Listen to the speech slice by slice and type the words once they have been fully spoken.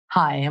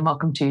Hi, and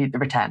welcome to The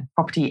Return,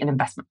 Property and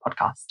Investment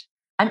Podcast.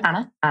 I'm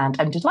Anna, and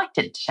I'm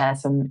delighted to share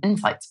some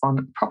insights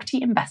on property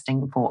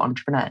investing for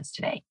entrepreneurs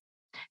today.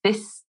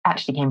 This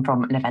actually came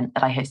from an event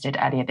that I hosted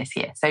earlier this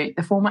year, so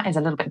the format is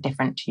a little bit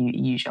different to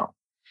usual.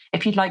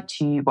 If you'd like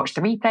to watch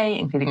the replay,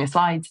 including the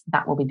slides,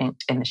 that will be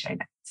linked in the show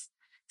notes.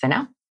 So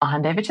now, I'll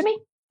hand over to me.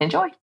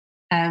 Enjoy.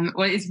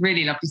 Well, it's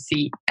really lovely to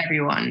see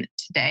everyone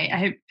today. I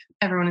hope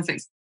everyone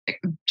is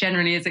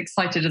generally as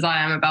excited as I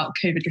am about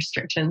COVID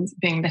restrictions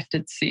being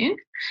lifted soon.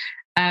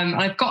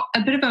 I've got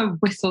a bit of a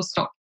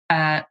whistle-stop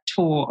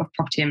tour of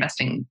property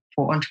investing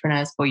for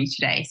entrepreneurs for you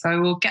today. So I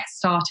will get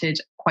started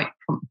quite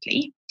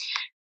promptly.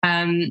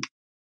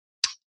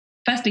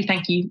 Firstly,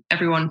 thank you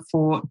everyone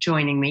for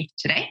joining me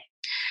today.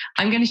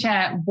 I'm going to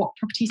share what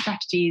property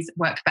strategies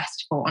work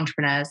best for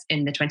entrepreneurs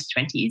in the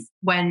 2020s,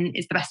 when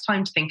is the best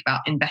time to think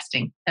about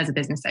investing as a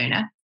business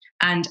owner,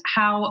 and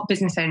how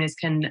business owners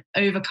can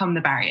overcome the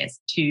barriers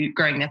to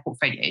growing their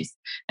portfolios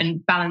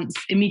and balance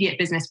immediate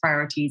business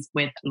priorities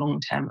with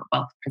long-term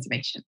wealth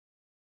preservation.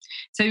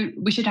 So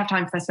we should have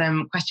time for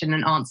some question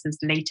and answers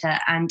later.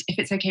 And if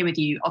it's okay with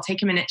you, I'll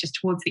take a minute just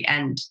towards the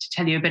end to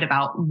tell you a bit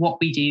about what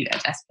we do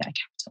at SPI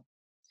Capital.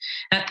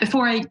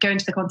 Before I go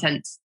into the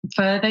contents,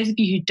 for those of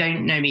you who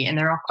don't know me, and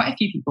there are quite a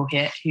few people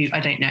here who I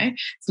don't know,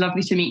 it's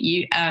lovely to meet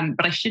you,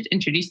 but I should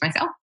introduce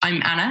myself.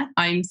 I'm Anna.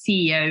 I'm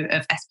CEO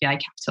of SPI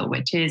Capital,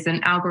 which is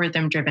an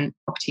algorithm-driven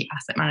property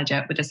asset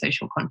manager with a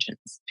social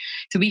conscience.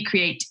 So we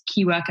create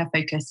key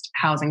worker-focused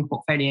housing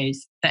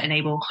portfolios that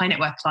enable high net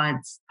worth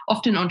clients,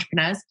 often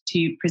entrepreneurs,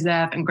 to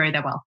preserve and grow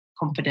their wealth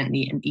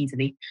confidently and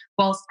easily,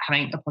 whilst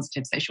having a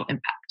positive social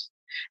impact.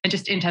 And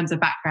just in terms of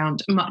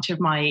background, much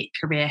of my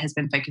career has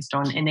been focused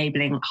on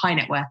enabling high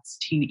net worths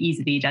to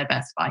easily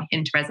diversify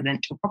into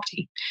residential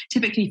property,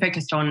 typically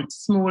focused on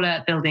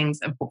smaller buildings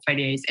and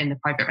portfolios in the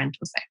private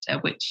rental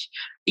sector, which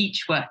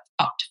each worth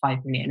up to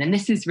 5 million. And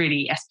this is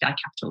really SPI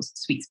Capital's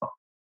sweet spot.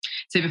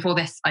 So before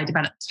this, I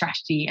developed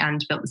strategy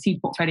and built the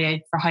seed portfolio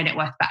for a high net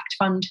worth backed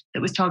fund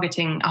that was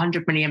targeting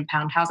 £100 million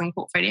housing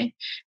portfolio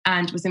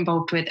and was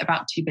involved with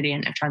about 2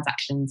 billion of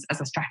transactions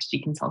as a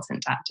strategy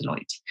consultant at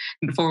Deloitte.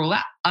 And before all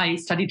that, I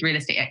studied real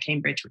estate at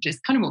Cambridge, which is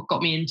kind of what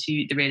got me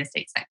into the real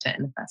estate sector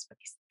in the first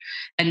place.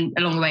 And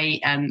along the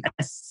way,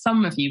 as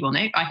some of you will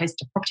know, I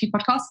host a property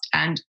podcast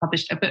and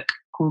published a book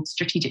called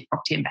Strategic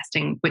Property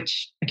Investing,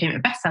 which became a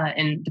bestseller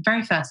in the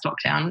very first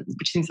lockdown,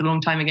 which seems a long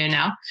time ago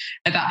now,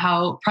 about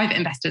how private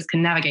investors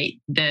can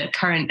navigate the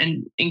current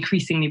and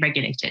increasingly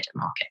regulated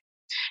market.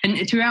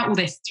 And throughout all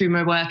this, through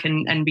my work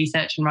and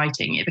research and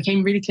writing, it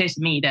became really clear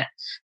to me that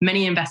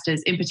many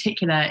investors, in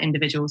particular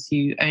individuals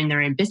who own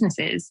their own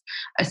businesses,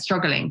 are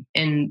struggling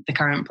in the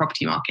current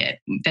property market.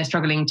 They're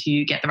struggling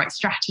to get the right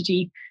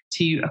strategy,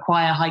 to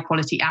acquire high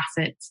quality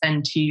assets,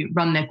 and to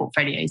run their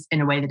portfolios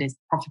in a way that is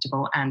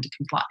profitable and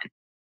compliant.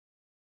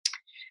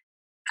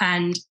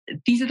 And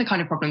these are the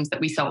kind of problems that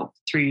we solve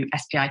through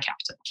SPI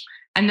Capital.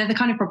 And they're the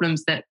kind of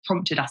problems that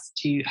prompted us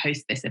to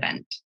host this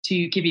event,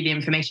 to give you the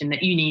information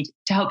that you need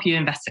to help you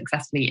invest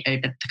successfully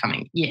over the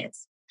coming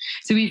years.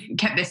 So we've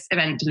kept this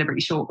event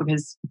deliberately short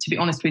because, to be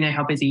honest, we know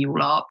how busy you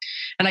all are.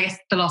 And I guess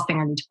the last thing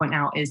I need to point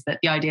out is that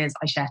the ideas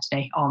I share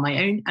today are my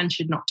own and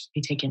should not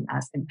be taken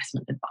as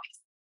investment advice.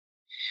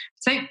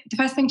 So the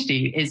first thing to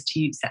do is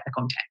to set the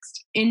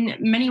context. In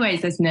many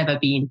ways, there's never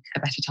been a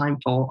better time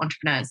for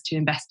entrepreneurs to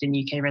invest in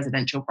UK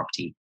residential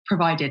property,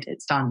 provided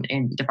it's done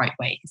in the right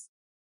ways.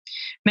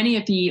 Many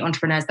of the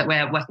entrepreneurs that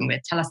we're working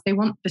with tell us they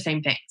want the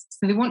same things.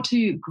 So they want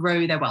to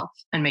grow their wealth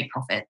and make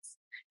profits.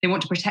 They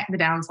want to protect the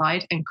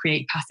downside and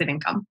create passive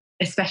income,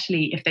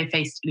 especially if they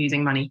faced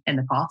losing money in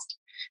the past.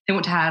 They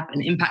want to have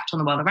an impact on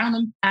the world around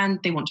them, and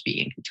they want to be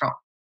in control.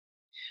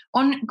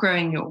 On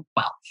growing your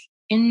wealth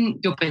in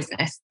your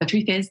business, the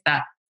truth is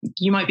that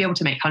you might be able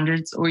to make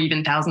hundreds or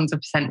even thousands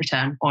of %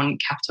 return on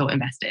capital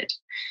invested.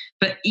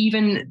 But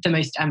even the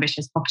most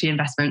ambitious property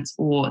investments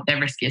or their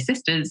riskier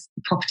sisters,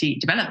 property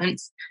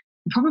developments,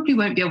 probably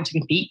won't be able to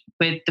compete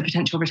with the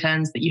potential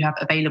returns that you have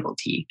available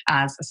to you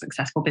as a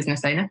successful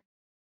business owner.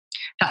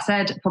 That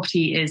said,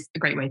 property is a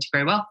great way to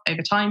grow wealth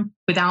over time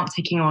without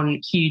taking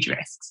on huge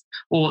risks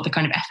or the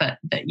kind of effort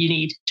that you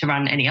need to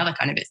run any other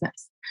kind of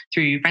business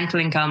through rental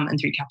income and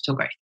through capital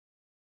growth.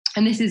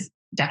 And this is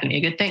definitely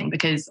a good thing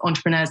because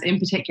entrepreneurs in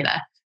particular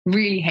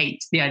really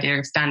hate the idea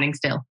of standing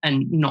still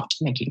and not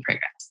making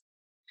progress.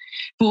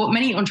 For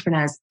many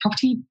entrepreneurs,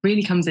 property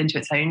really comes into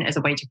its own as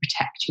a way to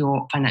protect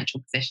your financial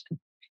position.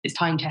 It's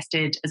time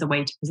tested as a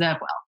way to preserve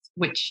wealth,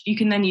 which you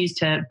can then use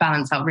to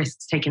balance out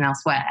risks taken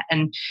elsewhere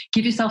and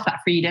give yourself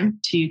that freedom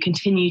to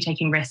continue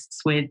taking risks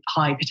with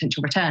high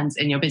potential returns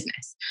in your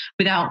business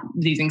without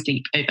losing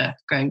sleep over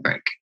going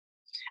broke.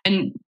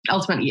 And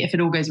ultimately, if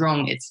it all goes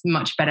wrong, it's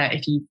much better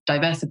if you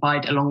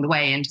diversified along the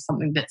way into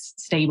something that's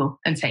stable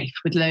and safe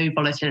with low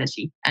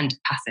volatility and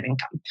passive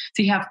income.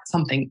 So you have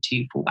something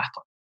to fall back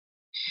on.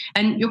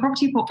 And your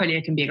property portfolio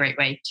can be a great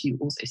way to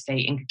also stay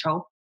in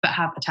control, but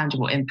have a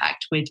tangible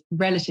impact with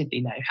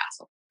relatively low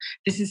hassle.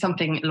 This is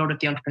something a lot of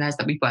the entrepreneurs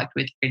that we've worked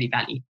with really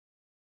value.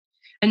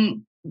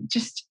 And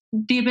just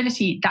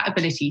that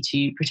ability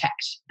to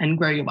protect and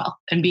grow your wealth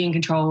and be in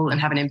control and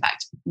have an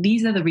impact.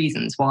 These are the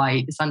reasons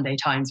why the Sunday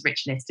Times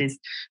Rich List is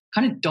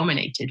kind of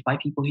dominated by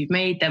people who've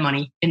made their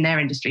money in their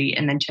industry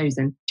and then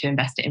chosen to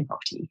invest it in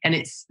property. And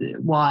it's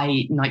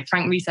why Knight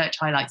Frank research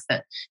highlights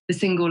that the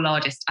single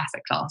largest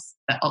asset class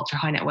that ultra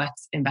high net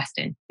worths invest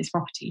in is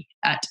property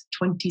at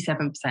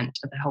 27%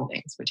 of their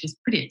holdings, which is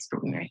pretty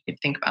extraordinary if you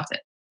think about it.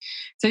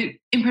 So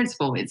in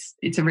principle,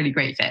 it's a really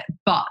great fit,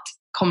 but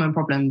common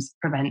problems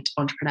prevent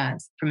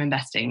entrepreneurs from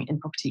investing in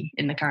property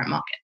in the current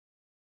market.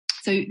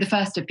 So the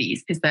first of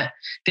these is that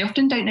they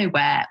often don't know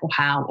where or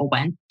how or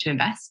when to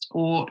invest,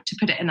 or to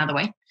put it another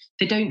way,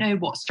 they don't know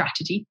what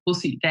strategy will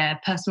suit their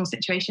personal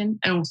situation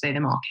and also the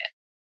market.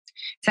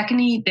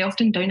 Secondly, they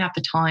often don't have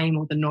the time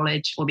or the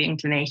knowledge or the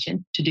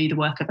inclination to do the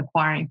work of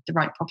acquiring the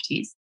right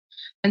properties.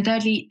 And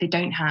thirdly, they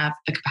don't have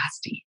the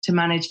capacity to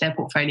manage their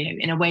portfolio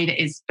in a way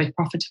that is both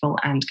profitable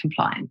and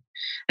compliant.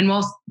 And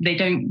whilst they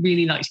don't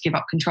really like to give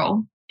up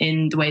control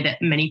in the way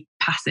that many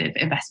passive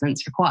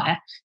investments require,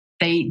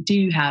 they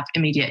do have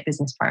immediate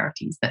business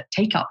priorities that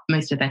take up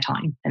most of their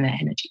time and their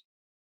energy.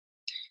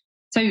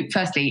 So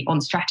firstly, on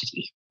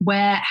strategy,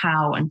 where,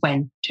 how, and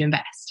when to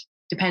invest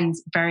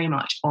depends very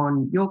much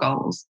on your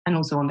goals and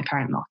also on the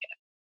current market.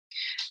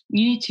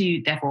 You need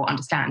to therefore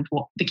understand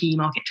what the key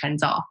market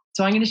trends are.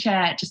 So I'm going to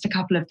share just a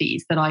couple of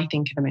these that I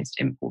think are the most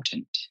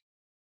important.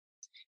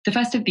 The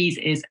first of these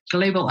is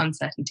global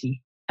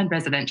uncertainty and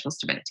residential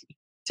stability.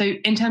 So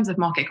in terms of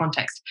market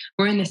context,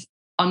 we're in this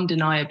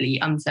undeniably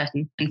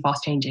uncertain and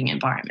fast-changing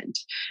environment.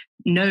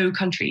 No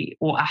country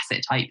or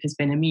asset type has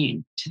been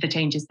immune to the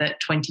changes that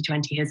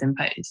 2020 has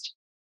imposed.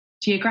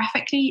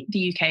 Geographically,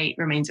 the UK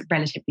remains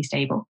relatively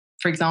stable,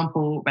 for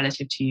example,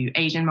 relative to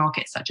Asian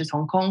markets such as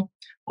Hong Kong,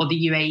 or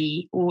the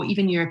UAE, or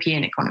even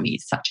European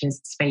economies such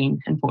as Spain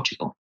and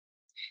Portugal.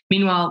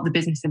 Meanwhile, the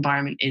business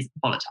environment is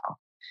volatile.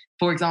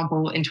 For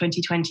example, in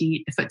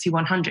 2020, the FTSE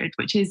 100,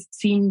 which is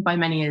seen by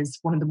many as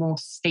one of the more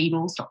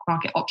stable stock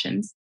market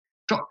options,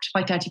 dropped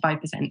by 35%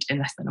 in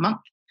less than a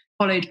month,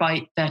 followed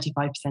by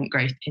 35%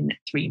 growth in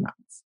 3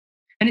 months.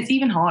 And it's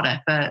even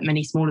harder for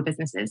many smaller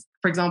businesses.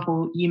 For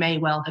example, you may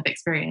well have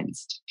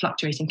experienced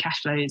fluctuating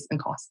cash flows and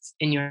costs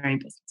in your own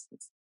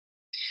businesses.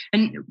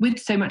 And with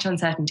so much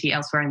uncertainty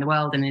elsewhere in the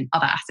world and in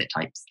other asset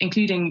types,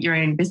 including your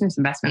own business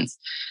investments,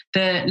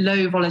 the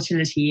low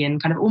volatility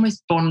and kind of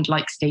almost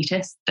bond-like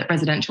status that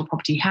residential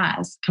property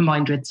has,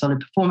 combined with solid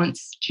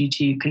performance due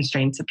to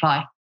constrained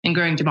supply and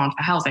growing demand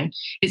for housing,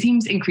 it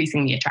seems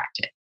increasingly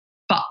attractive.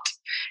 But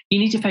you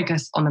need to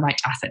focus on the right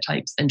asset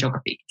types and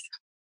geographies.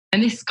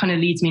 And this kind of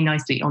leads me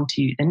nicely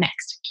onto the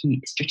next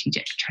key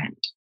strategic trend.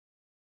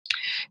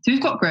 So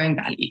we've got growing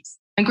values.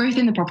 And growth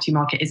in the property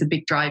market is a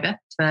big driver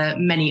for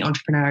many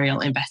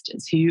entrepreneurial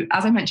investors who,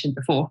 as I mentioned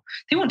before,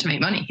 they want to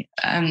make money.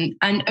 And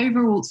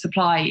overall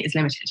supply is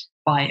limited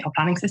by our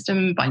planning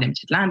system, by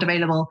limited land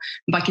available,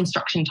 and by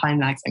construction time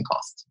lags and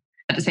costs.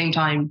 At the same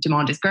time,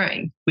 demand is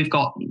growing. We've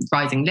got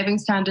rising living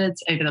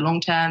standards over the long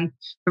term,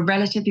 a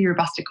relatively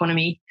robust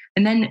economy,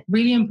 and then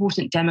really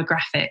important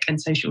demographic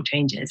and social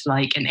changes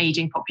like an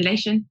aging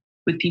population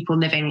with people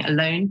living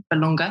alone for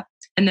longer,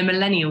 and the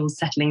millennials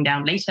settling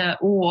down later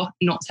or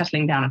not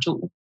settling down at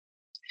all.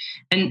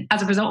 And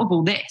as a result of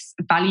all this,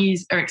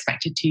 values are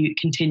expected to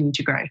continue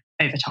to grow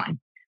over time,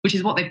 which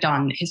is what they've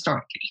done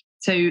historically.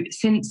 So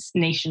since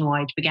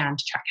Nationwide began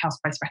to track house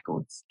price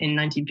records in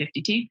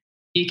 1952,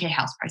 UK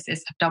house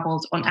prices have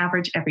doubled on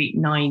average every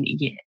 9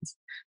 years.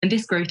 And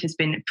this growth has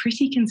been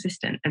pretty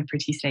consistent and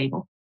pretty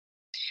stable.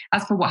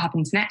 As for what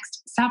happens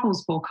next,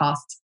 Savills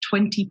forecasts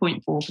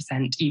 20.4%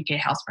 UK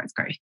house price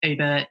growth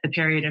over the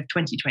period of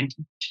 2020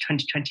 to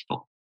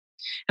 2024.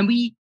 And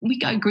we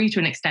agree to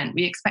an extent.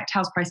 We expect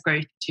house price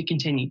growth to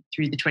continue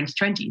through the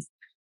 2020s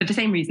for the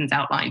same reasons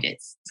outlined.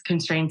 It's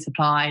constrained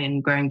supply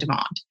and growing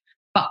demand.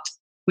 But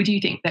we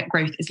do think that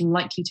growth is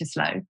likely to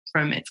slow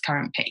from its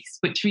current pace,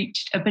 which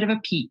reached a bit of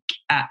a peak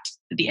at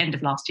the end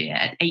of last year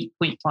at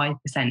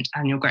 8.5%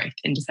 annual growth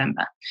in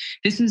December.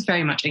 This was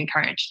very much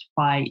encouraged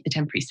by the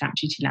temporary stamp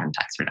duty land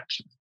tax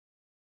reduction.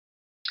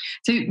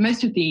 So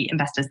most of the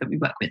investors that we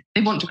work with,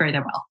 they want to grow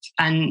their wealth.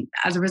 And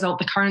as a result,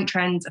 the current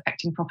trends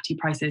affecting property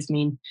prices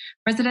mean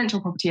residential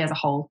property as a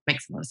whole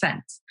makes a lot of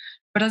sense.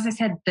 But as I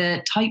said,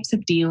 the types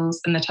of deals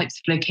and the types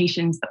of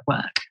locations that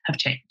work have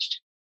changed.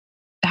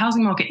 The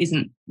housing market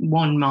isn't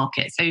one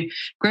market, so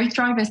growth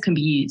drivers can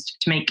be used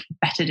to make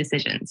better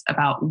decisions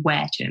about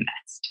where to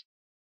invest.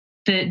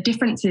 The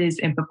differences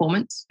in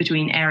performance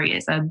between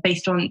areas are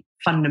based on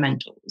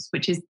fundamentals,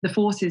 which is the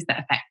forces that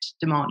affect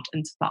demand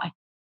and supply.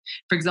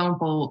 For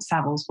example,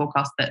 Savills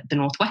forecast that the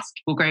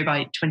Northwest will grow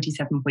by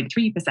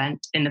 27.3%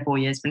 in the 4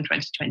 years from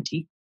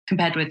 2020,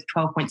 compared with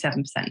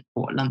 12.7%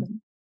 for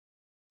London.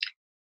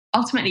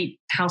 Ultimately,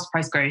 house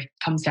price growth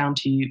comes down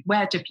to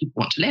where do people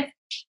want to live,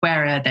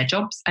 where are their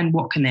jobs, and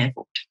what can they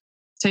afford.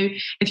 So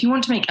if you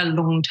want to make a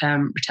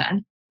long-term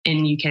return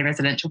in UK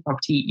residential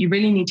property, you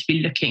really need to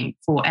be looking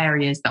for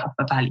areas that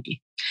offer value.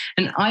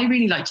 And I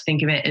really like to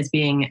think of it as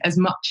being as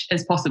much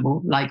as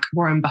possible like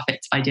Warren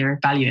Buffett's idea of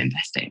value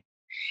investing.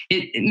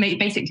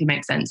 Basically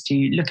makes sense to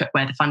look at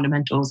where the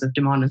fundamentals of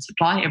demand and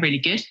supply are really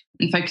good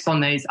and focus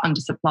on those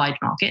undersupplied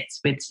markets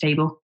with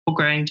stable or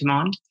growing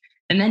demand,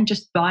 and then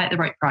just buy at the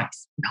right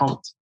price and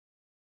hold.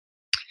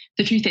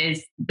 The truth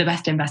is, the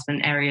best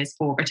investment areas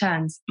for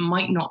returns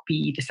might not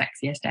be the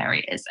sexiest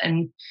areas,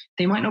 and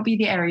they might not be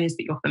the areas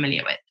that you're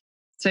familiar with.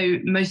 So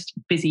most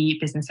busy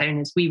business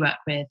owners we work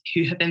with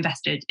who have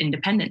invested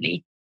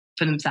independently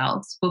for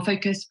themselves will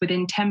focus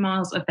within 10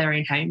 miles of their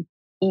own home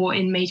or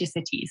in major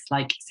cities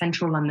like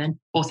central London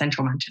or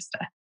central Manchester.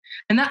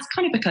 And that's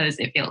kind of because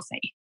it feels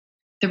safe.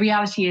 The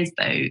reality is,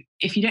 though,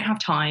 if you don't have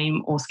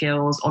time or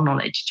skills or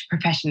knowledge to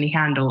professionally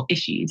handle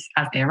issues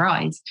as they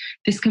arise,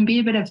 this can be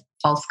a bit of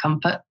false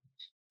comfort.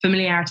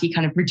 Familiarity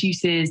kind of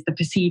reduces the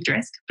perceived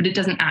risk, but it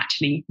doesn't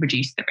actually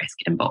reduce the risk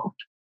involved.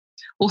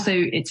 Also,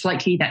 it's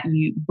likely that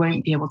you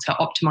won't be able to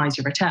optimize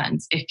your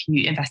returns if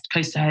you invest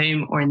close to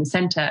home or in the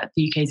centre of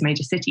the UK's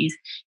major cities,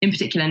 in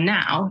particular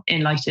now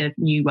in light of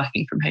new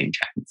working from home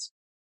trends.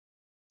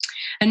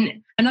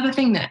 And another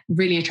thing that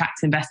really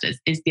attracts investors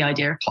is the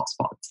idea of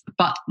hotspots.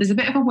 But there's a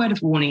bit of a word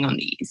of warning on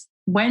these.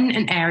 When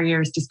an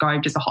area is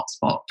described as a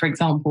hotspot, for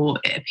example,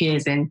 it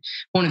appears in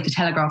one of the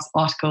Telegraph's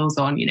articles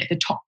on, the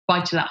top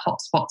buy-to-let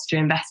hotspots to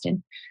invest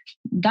in,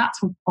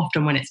 that's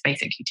often when it's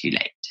basically too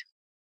late.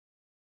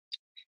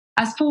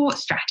 As for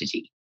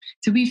strategy,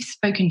 so we've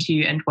spoken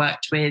to and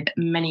worked with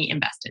many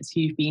investors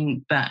who've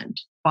been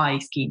burned by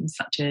schemes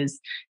such as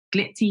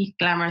glitzy,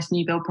 glamorous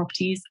new build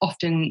properties,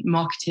 often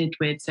marketed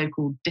with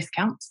so-called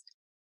discounts,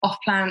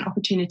 off-plan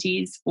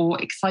opportunities,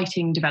 or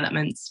exciting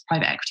developments,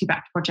 private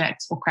equity-backed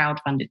projects, or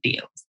crowd-funded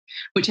deals,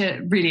 which are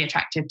really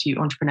attractive to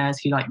entrepreneurs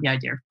who like the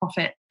idea of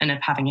profit and of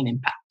having an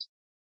impact.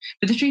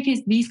 But the truth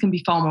is, these can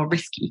be far more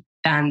risky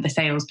than the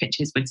sales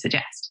pitches would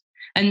suggest.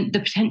 And the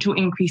potential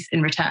increase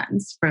in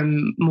returns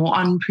from more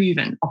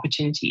unproven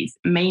opportunities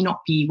may not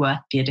be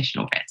worth the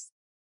additional risk.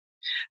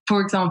 For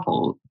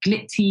example,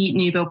 glitzy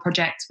new build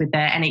projects with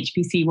their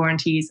NHBC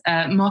warranties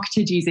are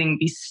marketed using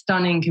these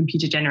stunning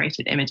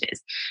computer-generated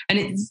images, and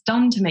it's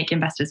done to make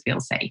investors feel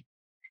safe.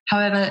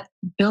 However,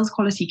 build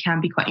quality can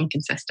be quite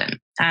inconsistent,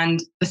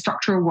 and the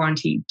structural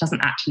warranty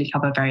doesn't actually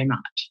cover very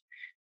much.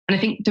 And I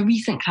think the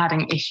recent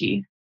cladding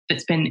issue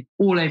that's been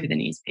all over the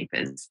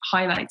newspapers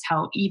highlights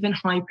how even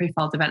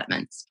high-profile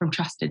developments from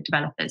trusted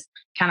developers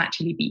can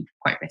actually be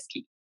quite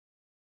risky.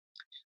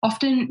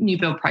 Often new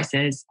build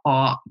prices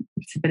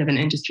it's a bit of an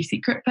industry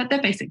secret, but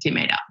they're basically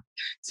made up.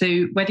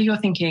 So whether you're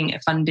thinking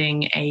of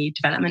funding a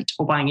development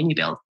or buying a new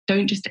build,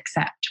 don't just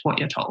accept what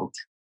you're told.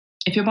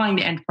 If you're buying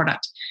the end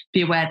product,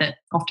 be aware that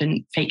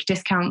often fake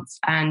discounts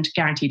and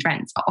guaranteed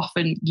rents are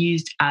often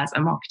used as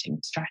a marketing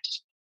strategy.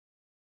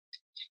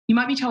 You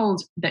might be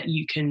told that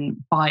you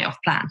can buy off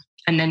plan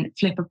and then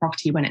flip a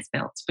property when it's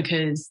built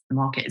because the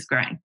market is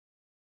growing.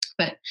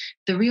 But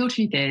the real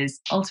truth is,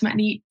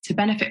 ultimately, to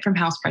benefit from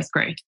house price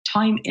growth,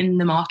 time in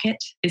the market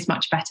is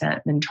much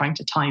better than trying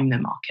to time the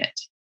market.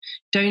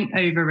 Don't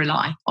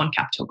over-rely on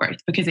capital growth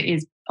because it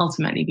is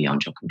ultimately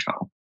beyond your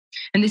control.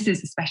 And this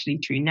is especially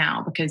true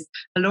now because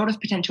a lot of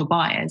potential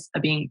buyers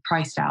are being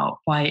priced out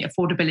by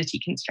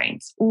affordability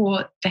constraints,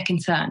 or they're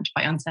concerned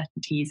by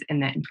uncertainties in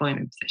their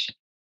employment position.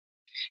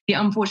 The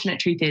unfortunate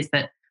truth is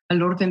that a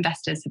lot of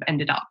investors have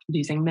ended up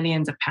losing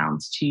millions of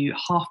pounds to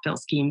half-built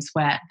schemes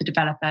where the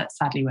developer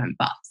sadly went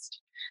bust.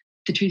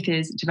 The truth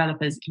is,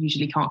 developers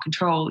usually can't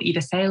control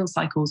either sales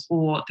cycles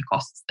or the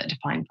costs that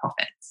define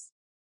profits.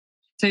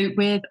 So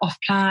with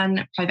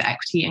off-plan, private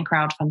equity and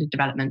crowd-funded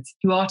developments,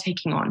 you are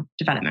taking on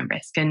development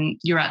risk and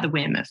you're at the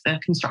whim of the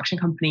construction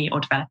company or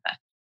developer,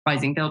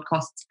 rising build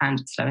costs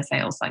and slower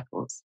sales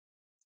cycles.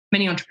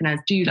 Many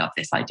entrepreneurs do love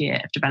this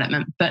idea of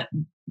development, but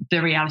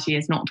the reality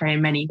is not very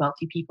many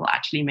wealthy people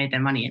actually made their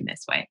money in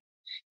this way.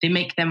 They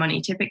make their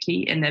money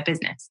typically in their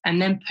business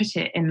and then put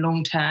it in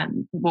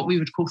long-term, what we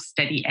would call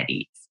steady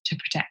eddies to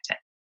protect it.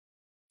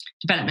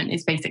 Development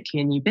is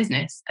basically a new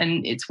business,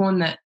 and it's one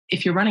that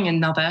if you're running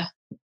another,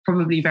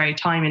 probably very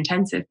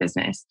time-intensive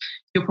business,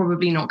 you're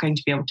probably not going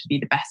to be able to be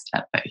the best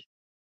at both.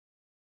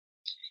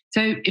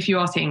 So if you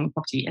are seeing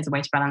property as a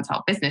way to balance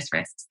out business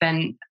risks,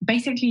 then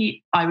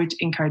basically I would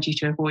encourage you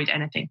to avoid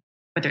anything,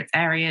 whether it's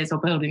areas or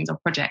buildings or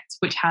projects,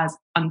 which has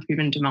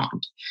unproven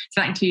demand. So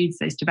that includes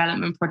those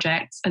development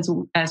projects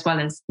as well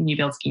as new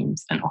build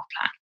schemes and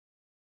off-plan.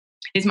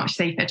 It's much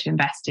safer to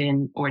invest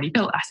in already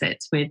built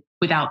assets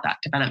without that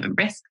development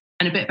risk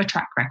and a bit of a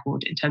track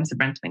record in terms of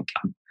rental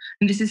income.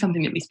 And this is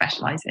something that we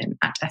specialise in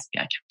at SBI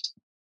Capital.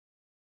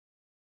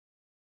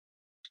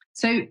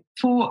 So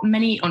for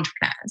many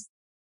entrepreneurs,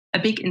 a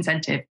big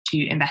incentive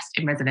to invest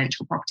in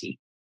residential property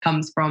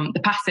comes from the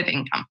passive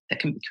income that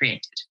can be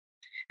created.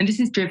 And this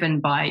is driven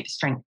by the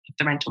strength of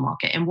the rental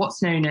market in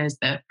what's known as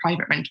the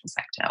private rental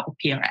sector, or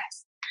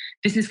PRS.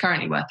 This is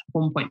currently worth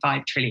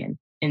 1.5 trillion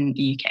in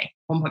the UK,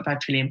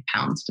 1.5 trillion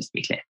pounds, just to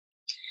be clear.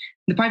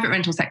 The private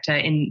rental sector,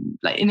 in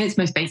its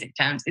most basic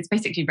terms, it's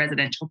basically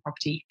residential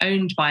property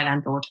owned by a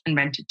landlord and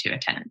rented to a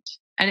tenant.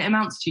 And it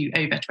amounts to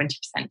over 20%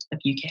 of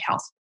UK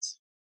households.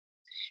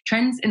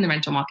 Trends in the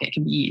rental market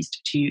can be used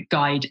to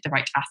guide the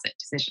right asset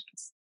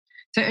decisions.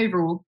 So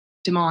overall,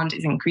 demand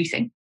is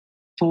increasing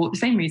for the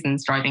same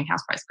reasons driving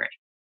house price growth.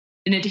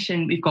 In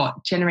addition, we've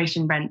got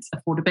generation rents,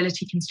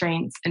 affordability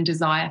constraints, and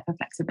desire for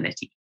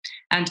flexibility,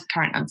 and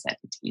current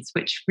uncertainties,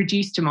 which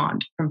reduce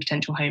demand from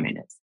potential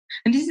homeowners.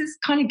 And this is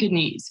kind of good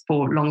news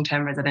for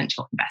long-term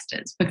residential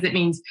investors because it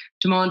means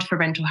demand for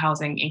rental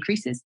housing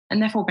increases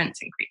and therefore rents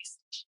increase.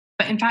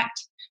 But in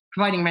fact,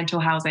 providing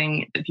rental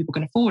housing that people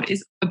can afford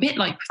is a bit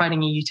like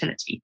providing a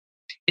utility.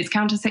 It's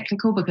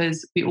counter-cyclical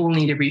because we all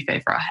need a roof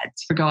over our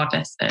heads,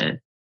 regardless of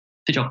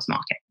the jobs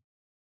market.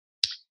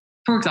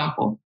 For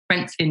example,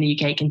 rents in the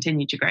UK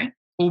continue to grow,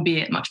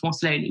 albeit much more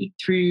slowly,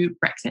 through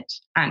Brexit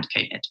and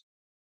COVID.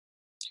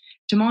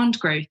 Demand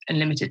growth and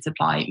limited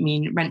supply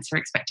mean rents are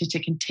expected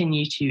to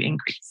continue to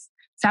increase.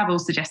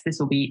 Savills suggests this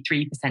will be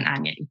 3%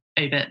 annually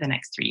over the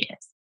next 3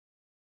 years.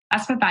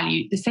 As for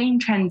value, the same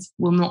trends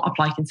will not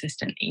apply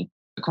consistently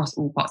across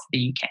all parts of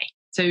the UK.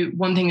 So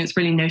one thing that's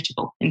really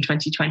notable in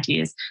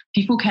 2020 is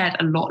people cared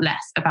a lot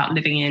less about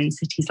living in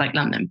cities like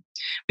London.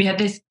 We had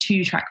this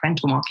two-track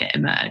rental market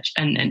emerge,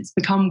 and it's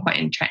become quite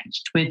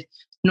entrenched, with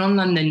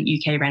non-London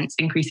UK rents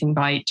increasing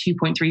by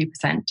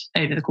 2.3%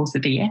 over the course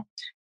of the year,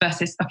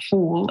 versus a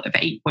fall of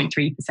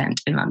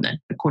 8.3% in London,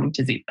 according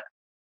to Zoopla.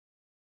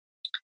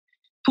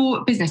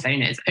 For business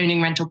owners,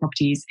 owning rental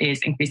properties is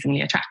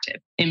increasingly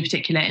attractive, in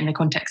particular in the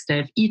context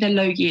of either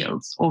low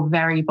yields or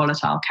very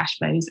volatile cash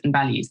flows and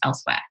values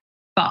elsewhere.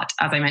 But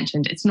as I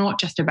mentioned, it's not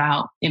just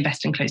about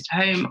investing close to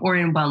home or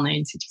in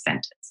well-known city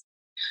centres.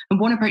 And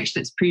one approach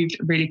that's proved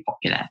really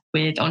popular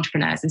with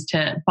entrepreneurs is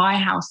to buy a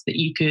house that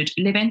you could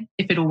live in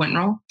if it all went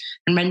wrong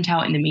and rent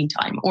out in the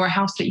meantime, or a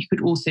house that you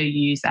could also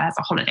use as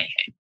a holiday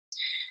home.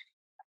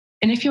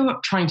 And if you're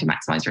trying to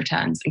maximize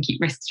returns and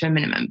keep risks to a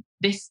minimum,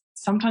 this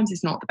sometimes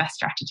is not the best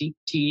strategy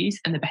to use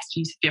and the best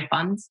use of your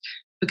funds,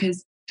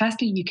 because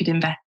firstly, you could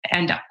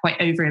end up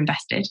quite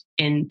over-invested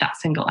in that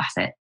single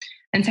asset.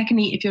 And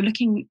secondly, if you're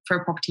looking for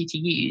a property to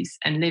use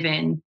and live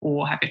in,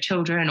 or have your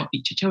children or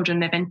future children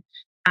live in,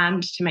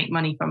 and to make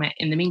money from it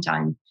in the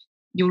meantime,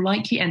 you'll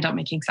likely end up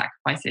making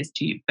sacrifices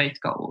to both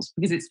goals,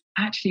 because it's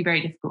actually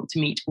very difficult to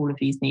meet all of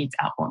these needs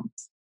at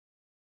once.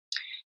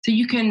 So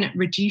you can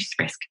reduce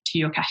risk to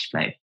your cash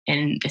flow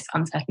in this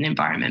uncertain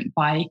environment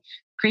by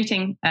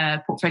creating a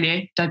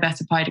portfolio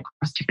diversified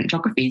across different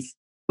geographies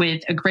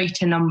with a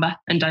greater number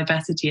and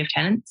diversity of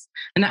tenants.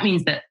 And that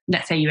means that,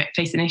 let's say you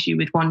face an issue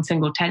with one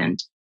single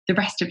tenant, the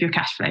rest of your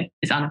cash flow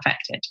is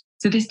unaffected.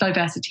 So this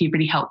diversity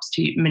really helps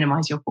to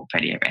minimize your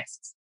portfolio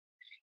risks.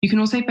 You can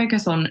also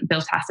focus on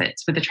built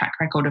assets with a track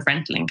record of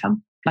rental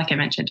income, like I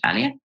mentioned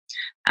earlier.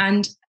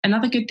 And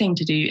another good thing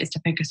to do is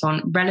to focus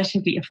on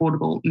relatively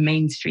affordable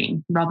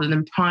mainstream rather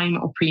than prime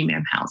or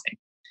premium housing.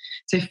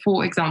 So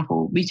for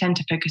example, we tend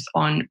to focus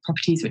on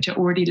properties which are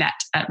already let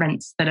at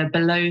rents that are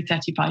below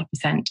 35%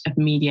 of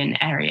median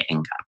area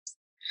incomes.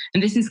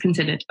 And this is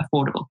considered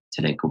affordable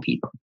to local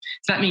people.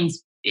 So that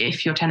means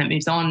if your tenant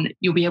moves on,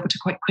 you'll be able to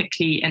quite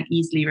quickly and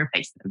easily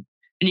replace them.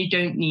 And you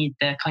don't need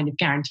the kind of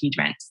guaranteed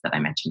rents that I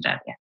mentioned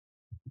earlier.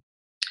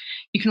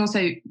 You can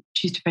also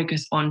choose to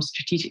focus on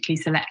strategically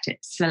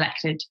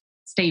selected,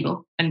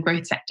 stable and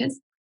growth sectors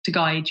to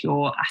guide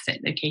your asset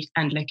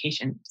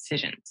location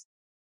decisions.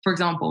 For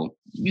example,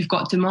 you've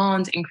got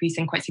demand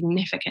increasing quite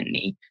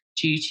significantly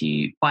due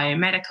to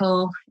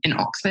biomedical in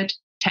Oxford,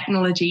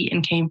 technology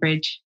in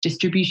Cambridge,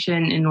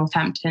 distribution in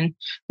Northampton,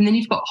 and then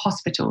you've got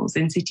hospitals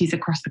in cities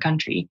across the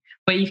country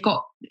where you've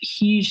got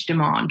huge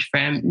demand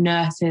from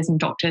nurses and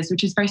doctors,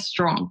 which is very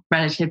strong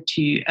relative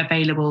to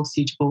available,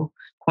 suitable,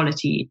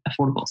 quality,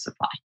 affordable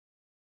supply.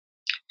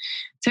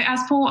 So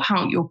as for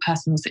how your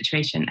personal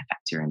situation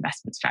affects your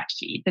investment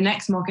strategy, the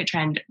next market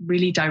trend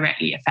really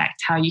directly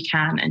affects how you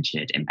can and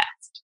should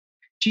invest.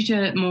 Due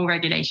to more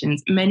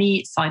regulations,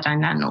 many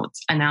sideline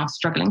landlords are now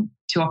struggling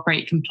to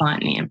operate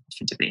compliantly and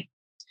profitably.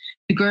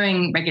 The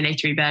growing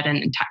regulatory burden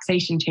and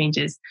taxation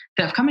changes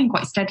that have come in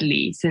quite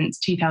steadily since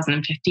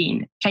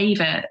 2015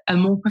 favour a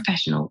more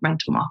professional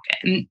rental market.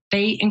 And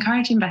they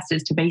encourage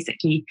investors to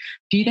basically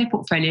view their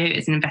portfolio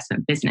as an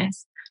investment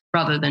business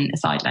rather than a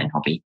sideline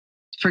hobby.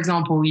 For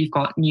example, you've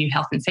got new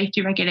health and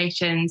safety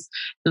regulations,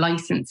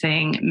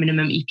 licensing,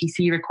 minimum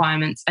EPC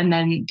requirements, and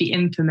then the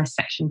infamous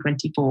Section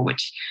 24,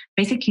 which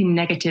basically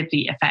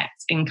negatively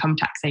affects income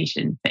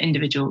taxation for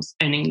individuals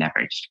owning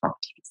leveraged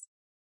properties.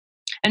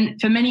 And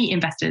for many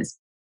investors,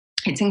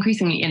 it's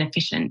increasingly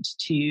inefficient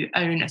to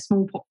own a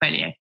small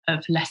portfolio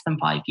of less than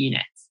 5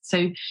 units.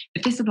 So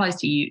if this applies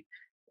to you,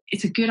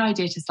 it's a good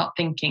idea to start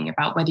thinking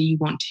about whether you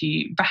want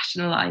to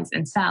rationalize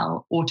and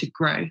sell or to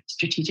grow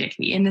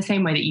strategically in the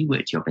same way that you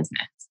would your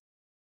business.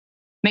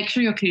 Make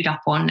sure you're clued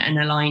up on and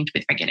aligned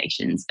with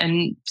regulations,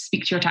 and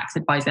speak to your tax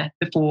advisor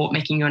before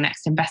making your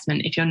next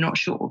investment if you're not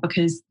sure,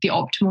 because the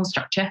optimal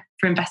structure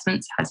for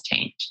investments has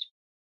changed.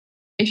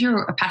 If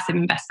you're a passive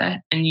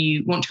investor and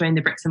you want to own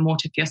the bricks and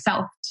mortar for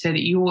yourself so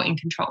that you're in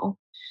control,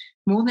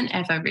 more than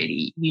ever,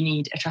 really, you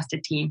need a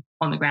trusted team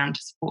on the ground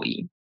to support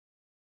you.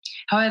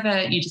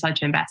 However you decide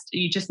to invest,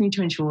 you just need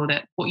to ensure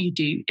that what you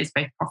do is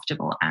both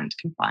profitable and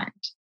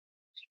compliant.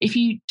 If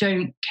you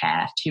don't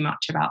care too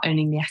much about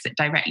owning the asset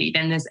directly,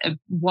 then there's a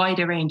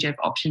wider range of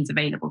options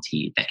available to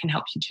you that can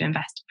help you to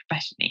invest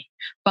professionally.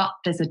 But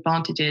there's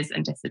advantages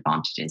and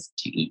disadvantages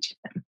to each of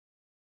them.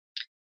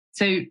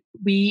 So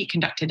we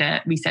conducted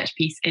a research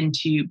piece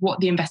into what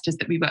the investors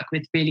that we work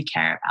with really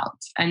care about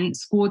and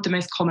scored the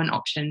most common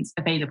options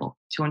available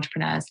to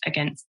entrepreneurs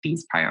against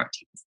these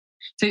priorities.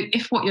 So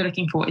if what you're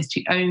looking for is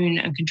to own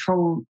and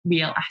control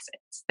real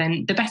assets,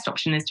 then the best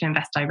option is to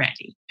invest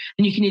directly.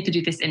 And you can either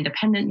do this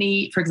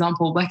independently, for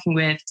example, working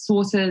with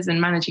sources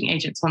and managing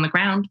agents on the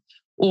ground,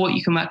 or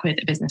you can work with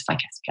a business like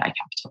SPI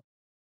Capital.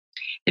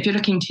 If you're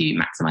looking to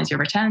maximize your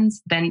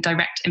returns, then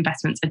direct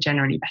investments are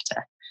generally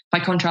better. By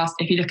contrast,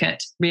 if you look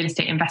at real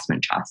estate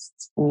investment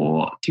trusts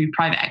or through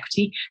private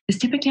equity, there's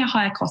typically a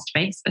higher cost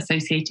base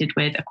associated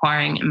with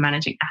acquiring and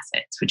managing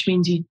assets, which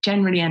means you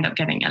generally end up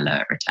getting a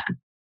lower return.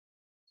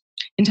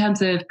 In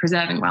terms of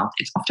preserving wealth,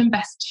 it's often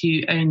best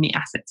to own the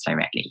assets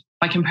directly.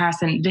 By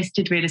comparison,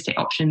 listed real estate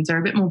options are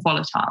a bit more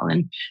volatile,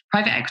 and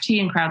private equity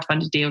and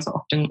crowdfunded deals are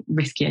often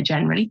riskier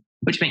generally,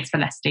 which makes for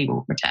less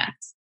stable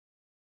returns.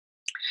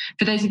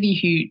 For those of you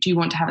who do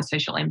want to have a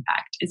social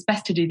impact, it's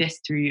best to do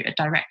this through a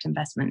direct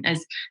investment,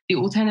 as the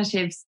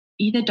alternatives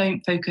either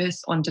don't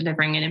focus on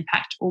delivering an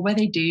impact, or where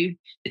they do,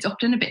 it's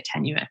often a bit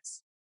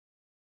tenuous.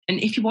 And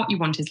if what you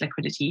want is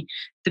liquidity,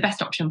 the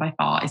best option by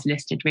far is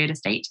listed real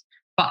estate,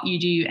 but you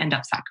do end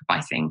up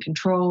sacrificing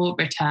control,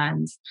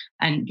 returns,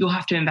 and you'll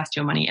have to invest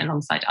your money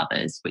alongside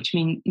others, which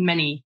mean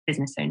many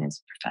business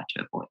owners prefer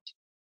to avoid.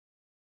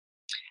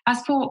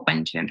 As for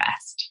when to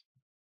invest,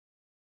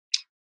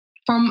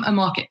 from a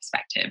market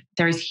perspective,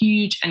 there is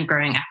huge and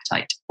growing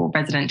appetite for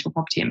residential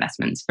property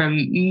investments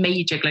from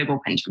major global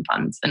pension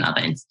funds and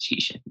other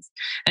institutions.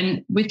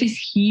 And with this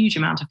huge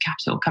amount of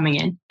capital coming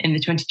in the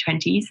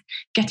 2020s,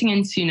 getting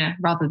in sooner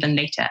rather than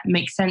later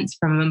makes sense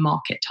from a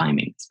market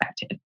timing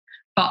perspective.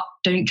 But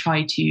don't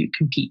try to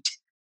compete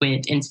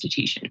with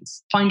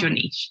institutions. Find your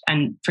niche.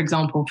 And for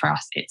example, for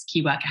us, it's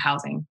key worker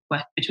housing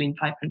worth between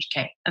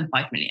 500k and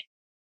 5 million.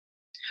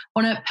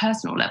 On a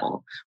personal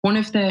level, one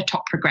of the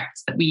top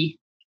regrets that we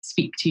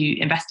speak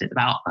to investors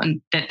about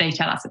and that they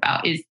tell us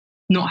about is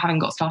not having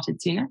got started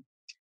sooner.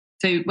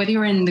 So whether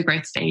you're in the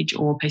growth stage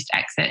or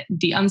post-exit,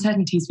 the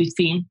uncertainties we've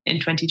seen in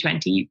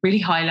 2020 really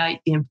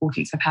highlight the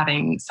importance of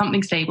having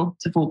something stable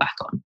to fall back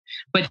on.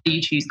 Whether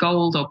you choose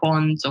gold or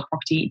bonds or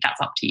property, that's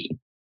up to you.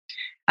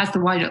 As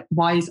the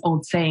wise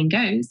old saying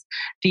goes,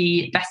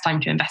 the best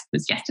time to invest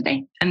was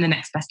yesterday and the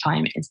next best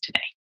time is today.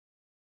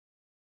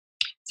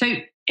 So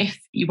if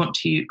you want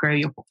to grow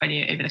your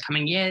portfolio over the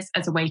coming years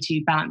as a way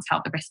to balance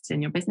out the risks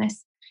in your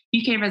business,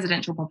 UK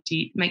residential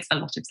property makes a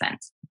lot of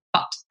sense.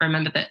 But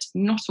remember that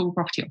not all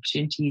property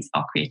opportunities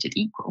are created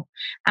equal,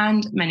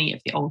 and many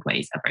of the old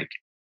ways are broken.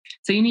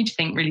 So you need to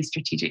think really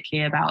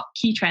strategically about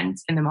key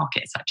trends in the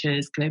market, such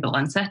as global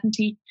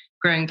uncertainty,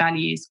 growing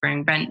values,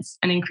 growing rents,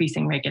 and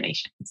increasing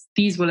regulations.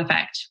 These will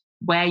affect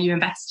where you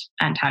invest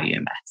and how you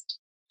invest.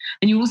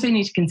 And you also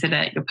need to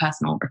consider your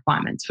personal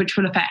requirements, which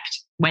will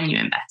affect when you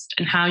invest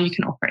and how you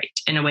can operate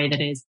in a way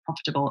that is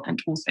profitable and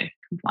also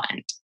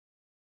compliant.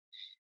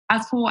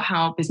 As for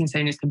how business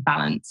owners can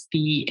balance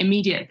the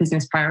immediate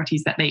business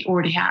priorities that they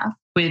already have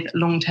with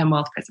long-term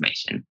wealth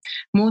preservation,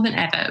 more than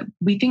ever,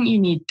 we think you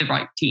need the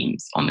right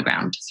teams on the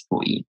ground to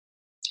support you.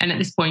 And at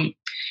this point,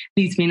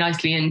 leads me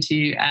nicely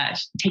into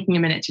taking a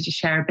minute to just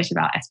share a bit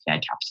about SPI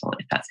Capital,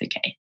 if that's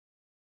okay.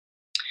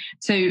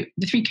 So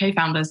the three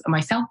co-founders are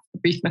myself,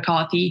 Ruth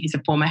McCarthy, who's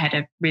a former head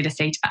of real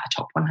estate at a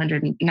top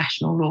 100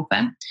 national law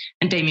firm,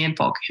 and Damien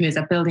Fogg, who is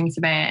a building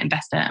surveyor,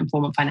 investor, and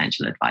former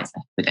financial advisor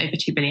with over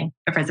 2 billion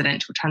of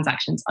residential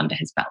transactions under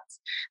his belt.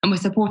 And we're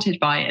supported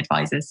by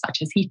advisors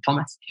such as Heath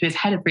Thomas, who is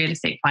head of real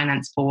estate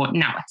finance for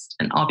NatWest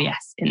and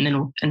RBS in the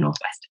north and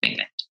northwest of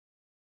England.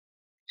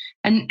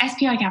 And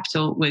SPI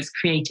Capital was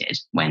created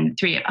when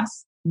three of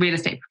us, real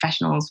estate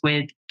professionals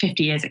with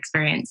 50 years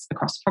experience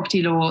across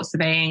property law,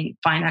 surveying,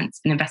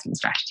 finance, and investment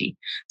strategy,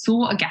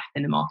 saw a gap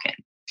in the market.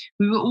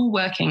 We were all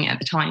working at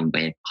the time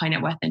with high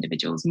net worth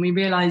individuals, and we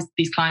realized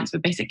these clients were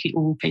basically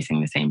all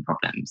facing the same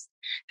problems.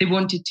 They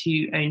wanted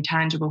to own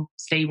tangible,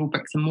 stable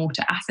bricks and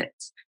mortar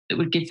assets that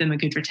would give them a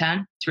good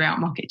return throughout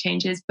market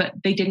changes, but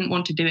they didn't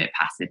want to do it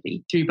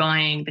passively through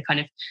buying the kind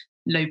of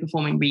low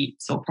performing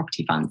REITs or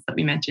property funds that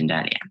we mentioned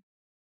earlier.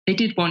 They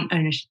did want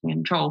ownership and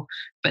control,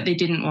 but they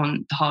didn't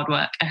want the hard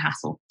work and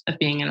hassle of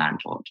being a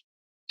landlord.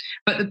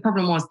 But the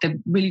problem was there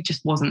really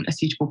just wasn't a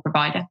suitable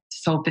provider to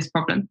solve this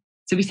problem.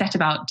 So we set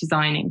about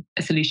designing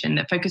a solution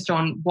that focused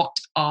on what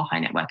our high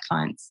net worth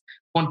clients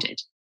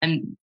wanted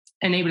and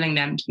enabling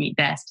them to meet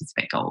their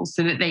specific goals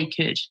so that they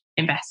could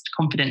invest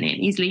confidently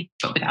and easily,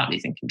 but without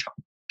losing control.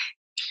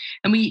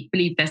 And we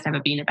believe there's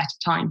never been a better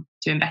time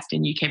to invest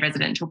in UK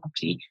residential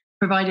property,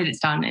 provided it's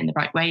done in the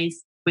right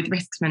ways, with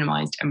risks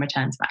minimised and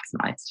returns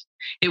maximised.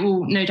 It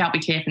will no doubt be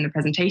clear from the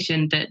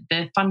presentation that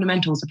the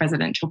fundamentals of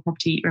residential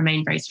property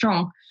remain very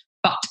strong,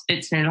 but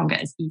it's no longer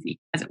as easy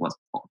as it was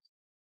before.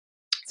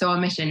 So our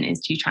mission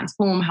is to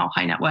transform how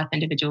high net worth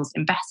individuals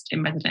invest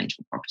in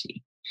residential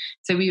property.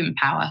 So we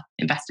empower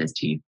investors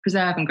to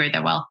preserve and grow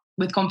their wealth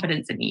with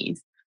confidence and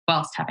ease,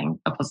 whilst having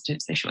a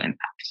positive social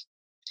impact.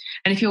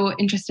 And if you're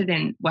interested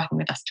in working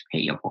with us to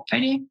create your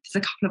portfolio, there's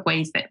a couple of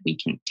ways that we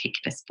can take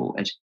this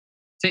forward.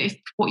 So if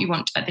what you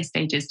want at this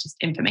stage is just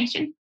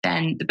information,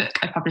 then the book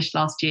I published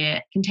last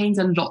year contains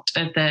a lot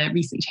of the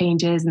recent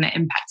changes and their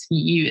impacts for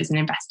you as an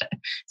investor.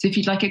 So if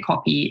you'd like a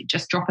copy,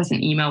 just drop us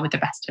an email with the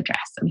best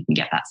address and we can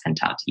get that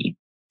sent out to you.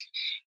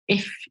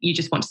 If you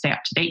just want to stay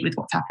up to date with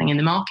what's happening in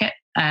the market,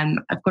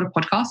 I've got a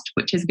podcast,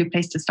 which is a good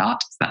place to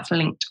start. So that's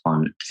linked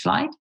on the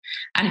slide.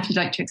 And if you'd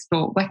like to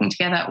explore working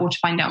together or to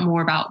find out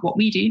more about what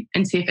we do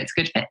and see if it's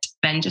a good fit,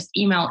 then just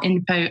email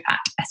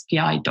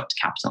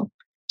info@spi.capital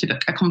to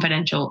book a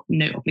confidential,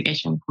 no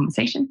obligation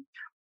conversation,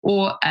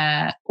 or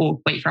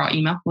wait for our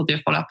email. We'll do a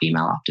follow-up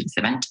email after this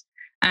event.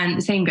 And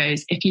the same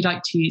goes, if you'd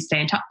like to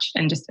stay in touch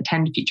and just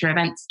attend future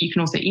events, you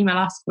can also email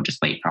us or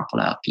just wait for our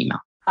follow-up email.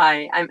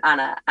 Hi, I'm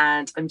Anna,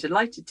 and I'm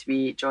delighted to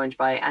be joined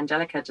by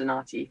Angelica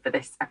for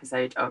this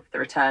episode of the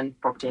Return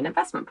Property and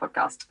Investment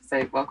Podcast.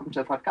 So welcome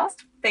to the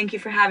podcast. Thank you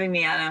for having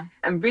me, Anna.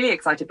 I'm really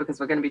excited because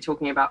we're going to be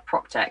talking about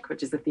Proptech,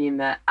 which is a theme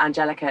that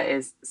Angelica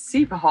is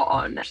super hot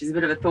on. She's a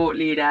bit of a thought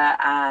leader,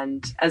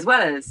 and as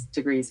well as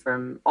degrees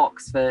from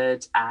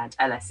Oxford and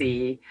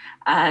LSE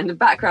and a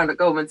background at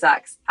Goldman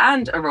Sachs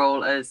and a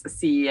role as a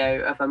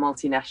CEO of a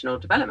multinational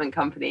development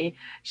company,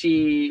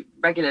 she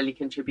regularly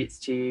contributes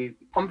to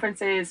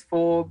conferences,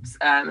 Forbes,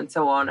 and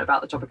so on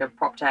about the topic of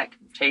Proptech,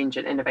 change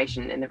and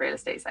innovation in the real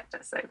estate sector.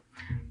 So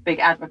big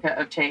advocate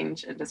of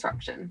change and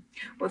disruption.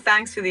 Well,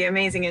 thanks for the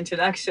amazing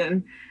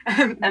introduction.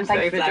 And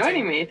thank you for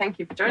joining me. Thank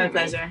you for joining me.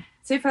 My pleasure.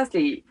 So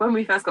firstly, when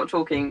we first got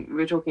talking, we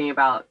were talking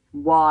about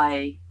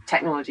why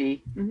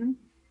technology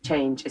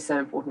change is so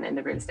important in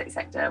the real estate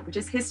sector, which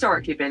has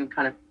historically been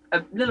kind of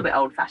a little bit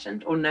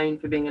old-fashioned or known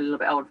for being a little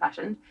bit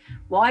old-fashioned.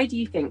 Why do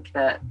you think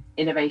that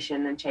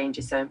innovation and change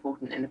is so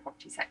important in the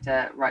property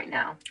sector right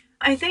now?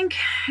 I think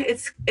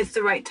it's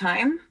the right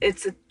time.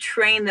 It's a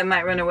train that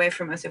might run away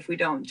from us if we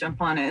don't jump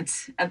on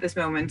it at this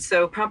moment.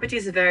 So property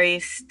is a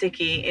very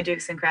sticky,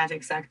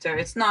 idiosyncratic sector.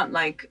 It's not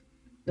like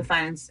the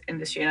finance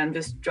industry, and I'm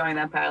just drawing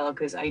that parallel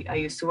because I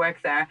used to work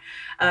there.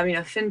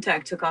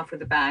 Fintech took off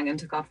with a bang and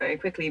took off very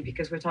quickly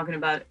because we're talking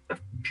about a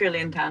purely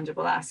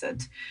intangible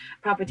asset.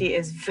 Property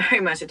is very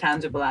much a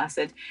tangible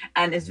asset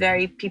and is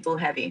very people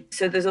heavy.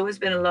 So there's always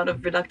been a lot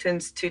of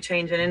reluctance to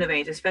change and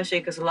innovate, especially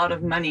because a lot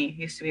of money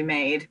used to be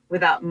made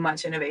without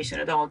much innovation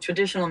at all.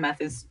 Traditional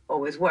methods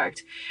always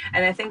worked.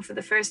 And I think for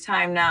the first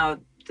time now,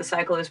 the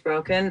cycle is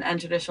broken and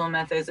traditional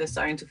methods are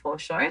starting to fall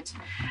short.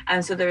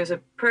 And so there is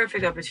a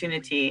perfect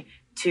opportunity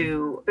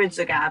to bridge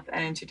the gap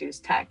and introduce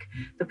tech.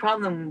 The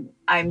problem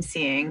I'm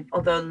seeing,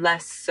 although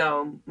less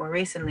so more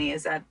recently,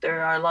 is that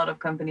there are a lot of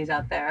companies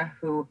out there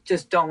who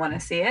just don't want to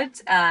see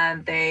it.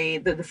 And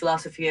the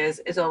philosophy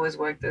is, it's always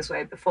worked this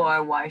way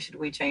before. Why should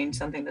we change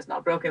something that's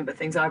not broken? But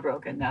things are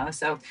broken now.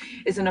 So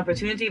it's an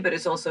opportunity, but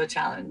it's also a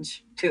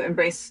challenge to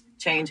embrace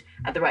change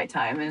at the right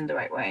time and in the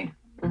right way.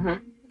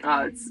 Mm-hmm.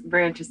 Oh, it's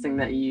very interesting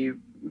that you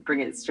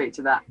bring it straight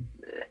to that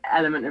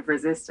element of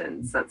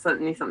resistance. That's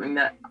certainly something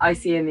that I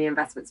see in the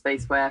investment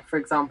space where, for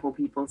example,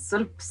 people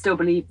sort of still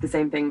believe the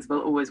same things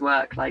will always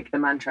work, like the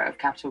mantra of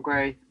capital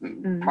growth,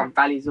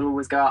 values will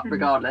always go up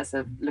regardless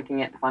of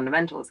looking at the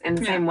fundamentals. In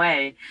the same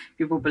way,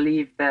 people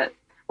believe that,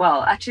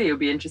 well, actually it'll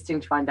be interesting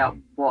to find out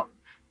what,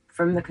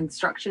 from the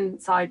construction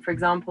side, for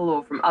example,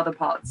 or from other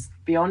parts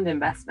beyond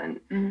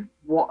investment,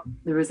 what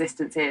the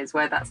resistance is,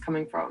 where that's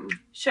coming from.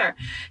 Sure.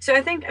 So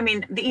I think,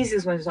 the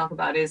easiest one to talk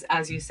about is,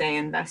 as you say,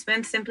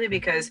 investment, simply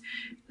because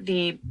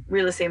the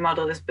real estate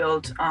model is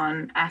built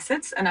on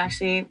assets. And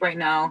actually right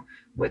now,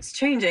 what's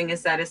changing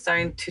is that it's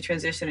starting to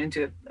transition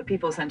into a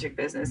people-centric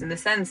business in the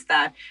sense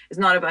that it's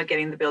not about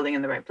getting the building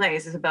in the right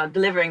place. It's about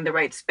delivering the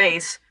right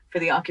space for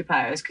the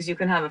occupiers, because you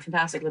can have a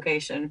fantastic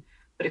location,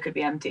 but it could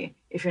be empty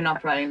if you're not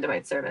providing the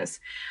right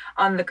service.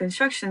 On the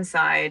construction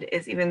side,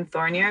 it's even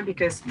thornier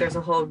because there's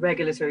a whole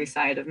regulatory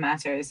side of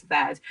matters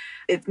that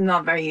it's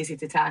not very easy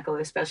to tackle,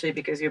 especially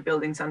because you're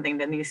building something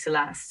that needs to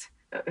last,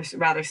 or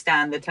rather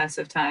stand the test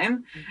of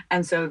time.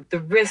 And so the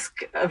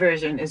risk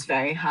aversion is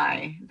very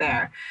high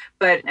there.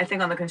 But I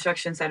think on the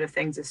construction side of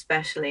things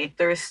especially,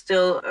 there is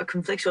still a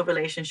conflictual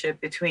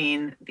relationship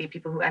between the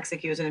people who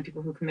execute and the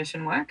people who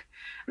commission work.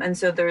 And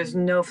so there is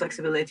no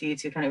flexibility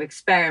to kind of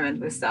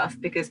experiment with stuff,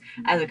 because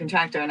as a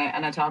contractor,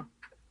 and I talk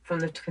from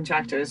the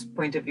contractor's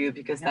point of view,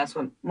 because that's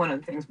what one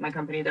of the things my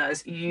company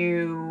does,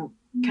 you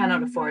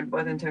cannot afford,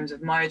 both in terms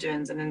of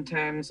margins and in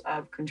terms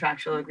of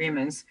contractual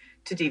agreements,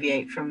 to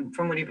deviate from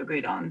what you've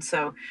agreed on.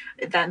 So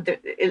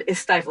it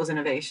stifles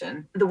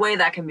innovation. The way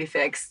that can be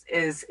fixed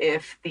is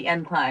if the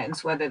end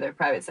clients, whether they're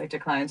private sector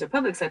clients or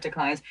public sector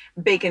clients,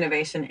 bake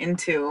innovation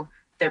into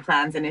their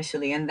plans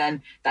initially, and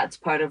then that's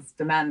part of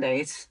the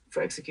mandate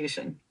for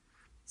execution.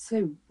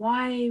 So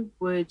why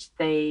would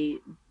they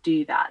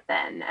do that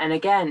then? And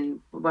again,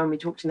 when we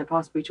talked in the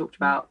past, we talked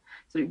about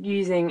sort of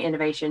using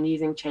innovation,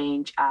 using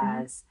change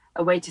as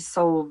a way to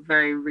solve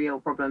very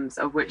real problems,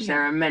 of which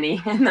there are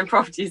many in the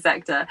property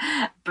sector.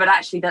 But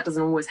actually that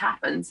doesn't always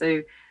happen.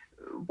 So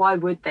why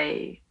would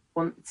they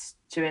want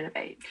to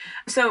innovate?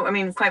 So, I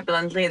mean, quite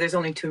bluntly, there's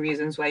only two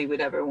reasons why you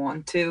would ever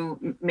want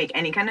to make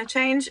any kind of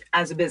change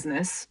as a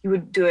business. You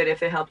would do it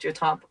if it helped your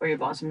top or your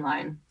bottom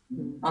line.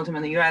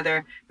 Ultimately, you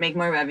either make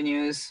more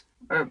revenues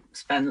or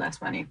spend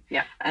less money.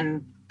 Yeah.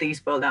 And these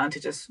boil down to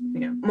just,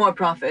 more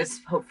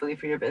profits, hopefully,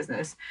 for your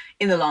business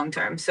in the long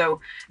term.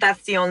 So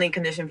that's the only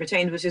condition for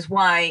change, which is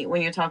why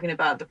when you're talking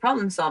about the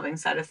problem solving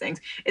side of things,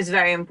 it's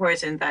very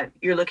important that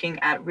you're looking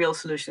at real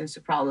solutions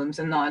to problems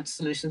and not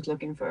solutions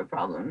looking for a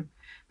problem.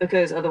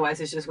 Because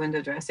otherwise it's just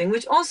window dressing,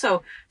 which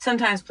also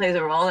sometimes plays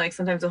a role. Like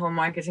sometimes the whole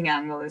marketing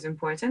angle is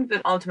important,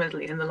 but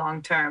ultimately in the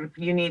long term,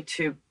 you need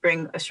to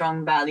bring a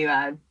strong value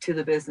add to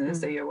the business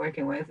that you're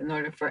working with in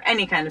order for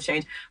any kind of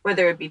change,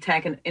 whether it be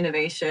tech and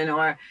innovation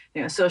or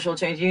social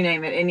change, you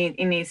name it.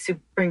 It needs to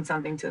bring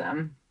something to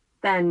them.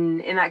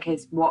 Then in that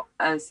case, what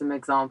are some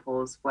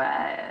examples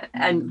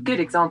and good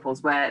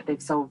examples where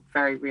they've solved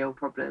very real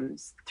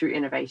problems through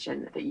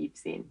innovation that you've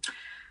seen?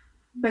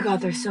 Oh my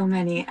God, there's so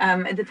many.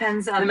 It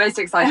depends on... The most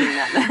exciting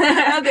then.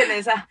 Oh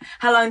goodness,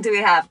 how long do we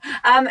have?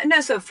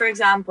 So for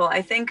example,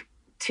 I think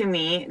to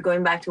me,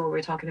 going back to what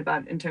we're talking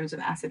about in terms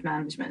of asset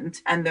management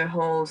and their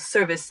whole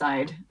service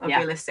side of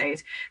real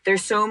estate,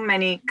 there's so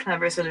many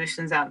clever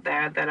solutions out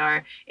there that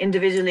are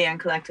individually and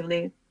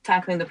collectively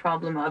tackling the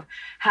problem of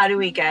how do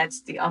we get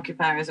the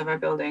occupiers of our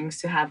buildings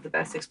to have the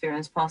best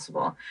experience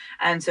possible.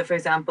 And so, for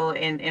example,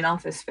 in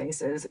office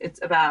spaces, it's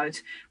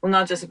about, well,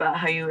 not just about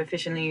how you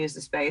efficiently use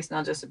the space,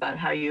 not just about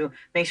how you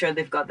make sure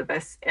they've got the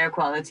best air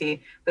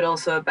quality, but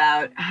also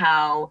about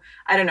how,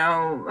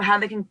 how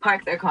they can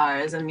park their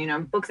cars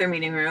and, book their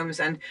meeting rooms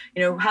and,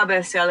 how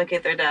best to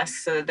allocate their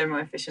desks so that they're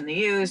more efficiently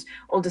used,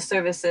 all the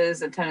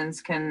services that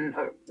tenants can,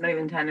 or not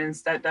even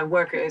tenants, that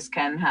workers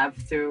can have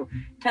through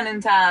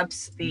tenant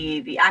apps,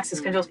 the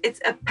access controls. It's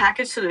a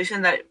package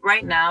solution that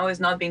right now is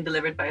not being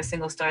delivered by a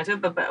single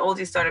startup, but by all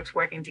these startups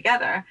working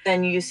together.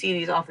 Then you see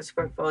these office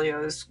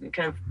portfolios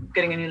kind of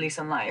getting a new lease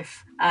on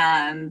life.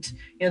 And,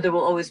 there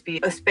will always be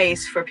a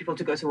space for people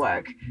to go to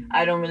work.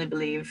 I don't really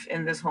believe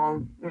in this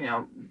whole,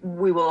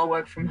 we will all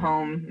work from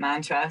home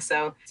mantra.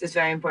 So it's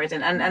very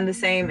important. And the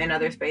same in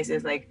other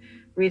spaces like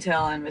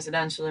retail and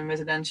residential. In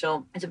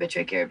residential, it's a bit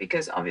trickier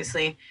because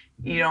obviously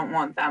you don't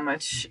want that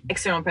much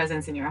external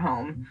presence in your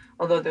home,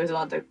 although there's a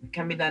lot that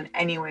can be done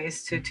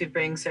anyways to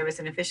bring service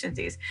and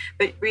efficiencies.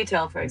 But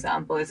retail, for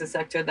example, is a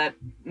sector that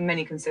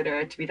many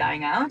consider to be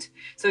dying out.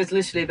 So it's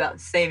literally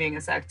about saving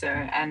a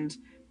sector and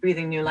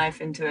breathing new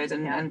life into it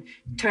and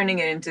turning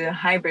it into a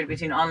hybrid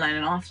between online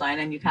and offline.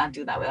 And you can't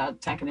do that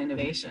without tech and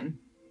innovation.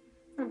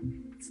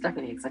 It's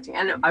definitely exciting.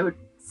 And I would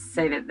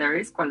say that there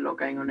is quite a lot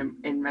going on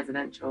in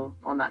residential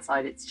on that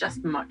side. It's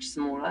just much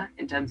smaller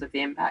in terms of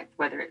the impact,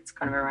 whether it's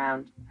kind of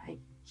around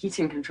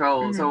heating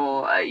controls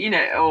or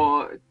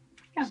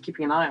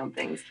keeping an eye on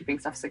things, keeping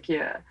stuff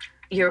secure.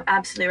 You're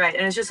absolutely right.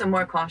 And it's just a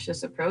more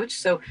cautious approach.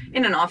 So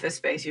in an office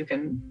space, you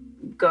can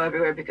go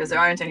everywhere because there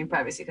aren't any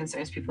privacy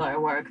concerns. People are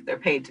at work, they're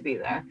paid to be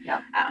there.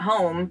 Yeah. At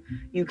home,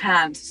 you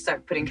can't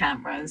start putting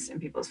cameras in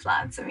people's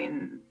flats. I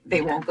mean,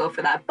 they won't go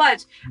for that.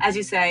 But as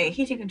you say,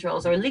 heating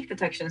controls or leak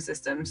detection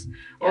systems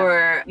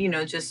or,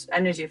 just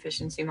energy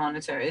efficiency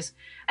monitors.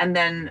 And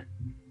then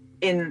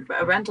in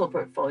a rental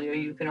portfolio,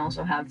 you can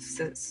also have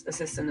a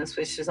system that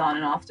switches on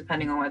and off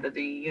depending on whether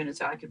the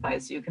units are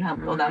occupied. So you can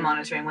have all that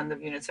monitoring when the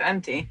units are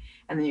empty,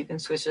 and then you can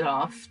switch it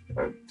off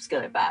or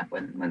scale it back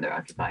when they're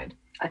occupied.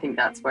 I think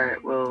that's where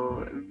it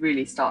will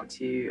really start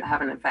to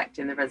have an effect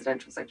in the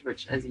residential sector,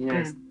 which, as you know,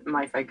 is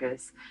my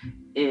focus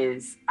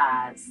is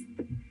as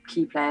the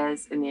key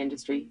players in the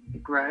industry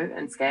grow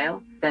and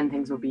scale, then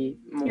things will be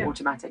more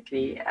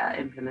automatically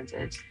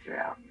implemented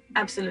throughout.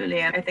 Absolutely.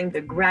 And I think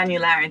the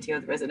granularity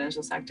of the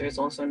residential sector is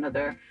also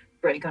another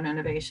break on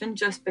innovation,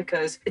 just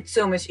because it's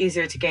so much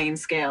easier to gain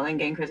scale and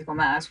gain critical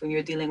mass when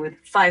you're dealing with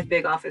 5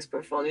 big office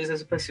portfolios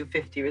as opposed to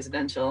 50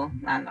 residential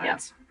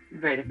landlords.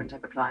 Very different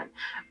type of client.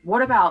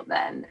 What about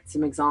then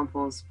some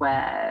examples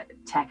where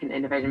tech and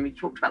innovation, we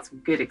talked about some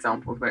good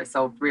examples where it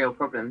solved real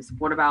problems.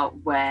 What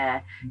about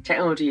where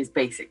technology has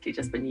basically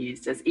just been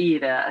used as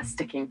either a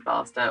sticking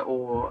plaster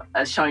or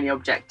a shiny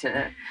object?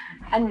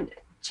 And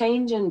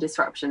change and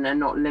disruption are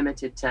not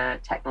limited to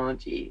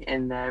technology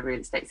in the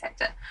real estate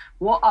sector.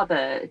 What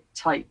other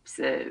types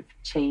of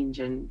change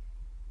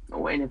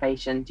or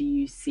innovation do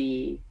you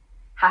see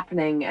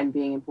happening and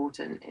being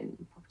important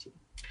in property?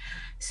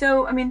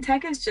 So, I mean,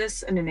 tech is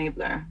just an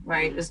enabler,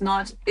 right?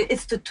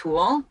 It's the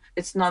tool.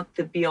 It's not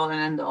the be all and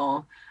end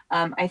all.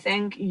 I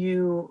think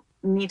you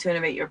need to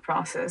innovate your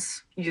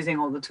process using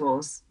all the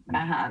tools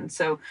at hand.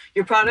 So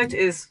your product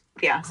is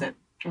the asset.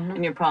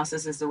 And your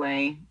process is the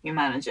way you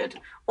manage it,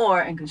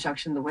 or in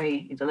construction, the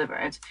way you deliver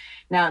it.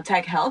 Now,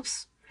 tech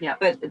helps,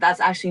 but that's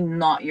actually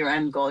not your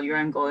end goal. Your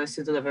end goal is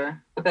to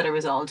deliver a better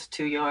result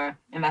to your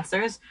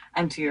investors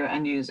and to your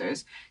end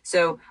users.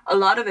 So a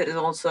lot of it is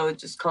also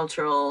just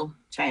cultural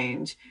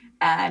change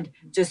and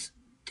just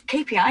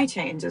KPI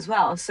change as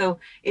well. So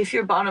if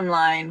your bottom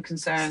line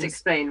concerns... Just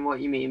explain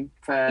what you mean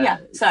for...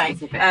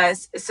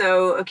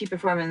 So key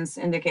performance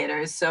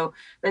indicators. So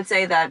let's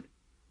say that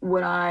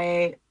would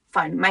I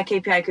find my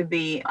KPI could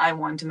be I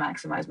want to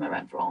maximize my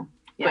rent roll.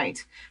 Yeah.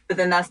 Right. But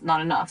then that's not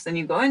enough. So then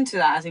you go into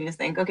that and you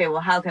think, okay, well,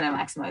 how can I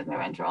maximize my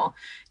rent roll?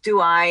 Do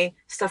I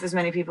stuff as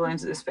many people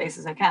into the space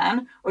as I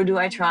can? Or do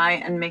I try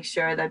and make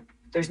sure that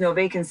there's no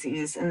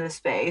vacancies in the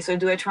space? Or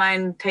do I try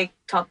and take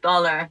top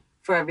dollar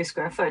for every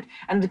square foot?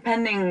 And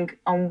depending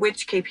on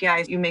which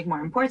KPIs you make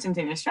more important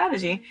in your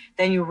strategy,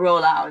 then you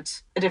roll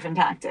out a different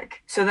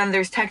tactic. So then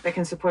there's tech that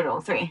can support all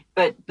three.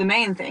 But the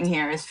main thing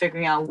here is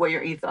figuring out what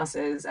your ethos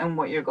is and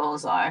what your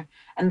goals are.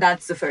 And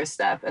that's the first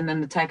step. And then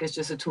the tech is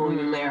just a tool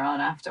you layer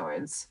on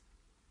afterwards.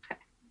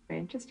 Okay.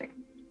 Very interesting.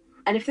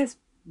 And if there's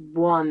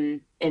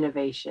one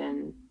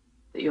innovation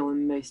that you're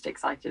most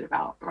excited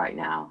about right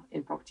now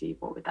in property,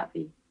 what would that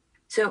be?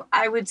 So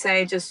I would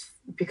say, just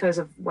because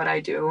of what I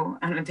do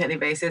on a daily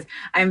basis,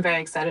 I'm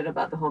very excited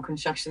about the whole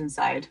construction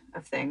side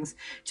of things.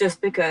 Just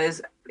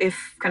because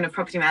if kind of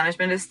property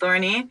management is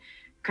thorny,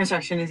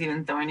 construction is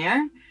even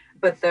thornier.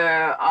 But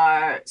there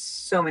are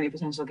so many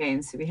potential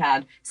gains to be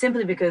had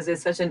simply because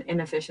it's such an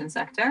inefficient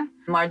sector.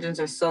 Margins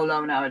are so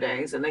low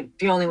nowadays, and like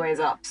the only way is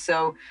up.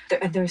 So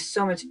there's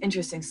so much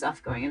interesting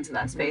stuff going into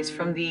that space,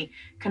 from the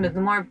kind of the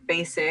more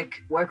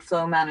basic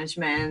workflow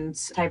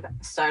management type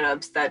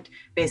startups that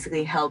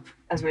basically help,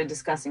 as we're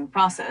discussing,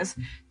 process,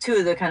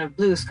 to the kind of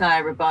blue sky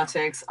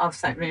robotics,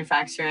 offsite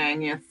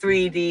manufacturing,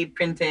 3D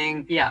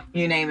printing,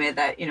 you name it,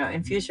 that,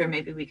 in future,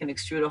 maybe we can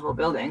extrude a whole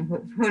building.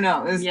 Who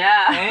knows?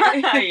 Yeah.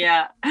 Right?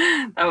 Yeah.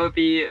 That would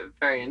be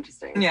very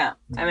interesting. Yeah.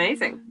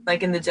 Amazing.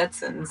 Like in the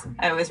Jetsons,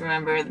 I always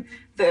remember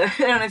I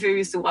don't know if you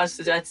used to watch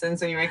the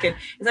Jetsons when you were a kid.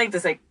 It's like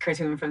this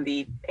cartoon from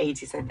the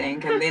 80s, I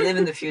think, and they live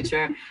in the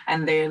future,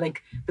 and they're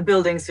like, the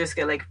buildings just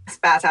get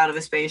spat out of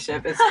a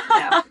spaceship. It's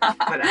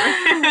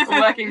whatever.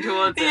 Working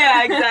towards it.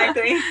 Yeah,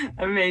 exactly.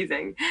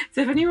 Amazing.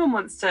 So if anyone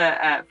wants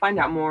to find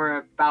out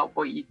more about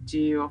what you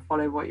do or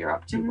follow what you're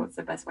up to, what's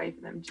the best way for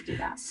them to do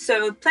that?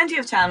 So plenty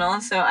of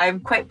channels. So I'm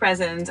quite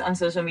present on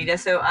social media.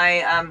 So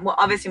I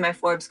obviously my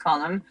Forbes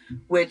column,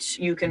 which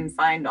you can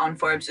find on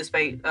Forbes just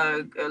by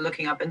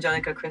looking up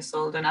Angelica,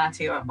 Krystle,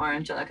 Donati, or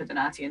Angelica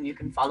Donati, and you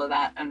can follow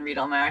that and read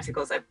all my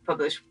articles. I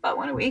publish about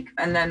one a week.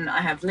 And then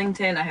I have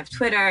LinkedIn, I have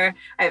Twitter,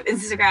 I have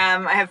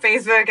Instagram, I have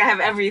Facebook, I have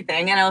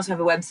everything. And I also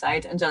have a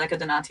website,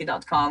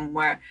 angelicadonati.com,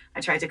 where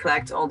I try to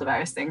collect all the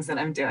various things that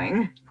I'm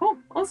doing. Cool.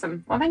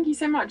 Awesome. Well, thank you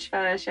so much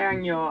for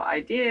sharing your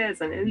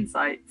ideas and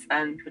insights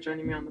and for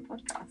joining me on the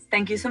podcast.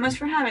 Thank you so much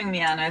for having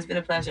me, Anna. It's been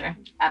a pleasure.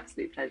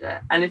 Absolute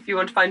pleasure. And if you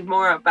want to find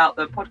more about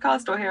the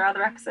podcast or hear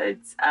other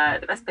episodes,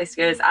 the best place to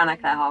go is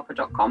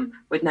annaclareharper.com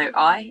with no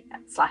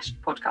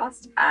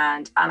I/podcast,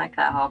 and Anna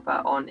Clare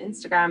Harper on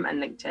Instagram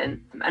and LinkedIn,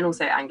 and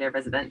also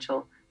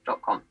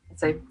angloresidential.com.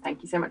 So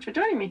thank you so much for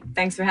joining me.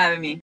 Thanks for having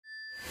me.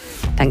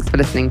 Thanks for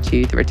listening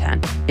to The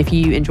Return. If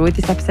you enjoyed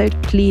this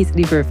episode, please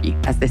leave a review,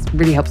 as this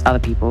really helps other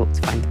people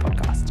to find the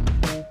podcast.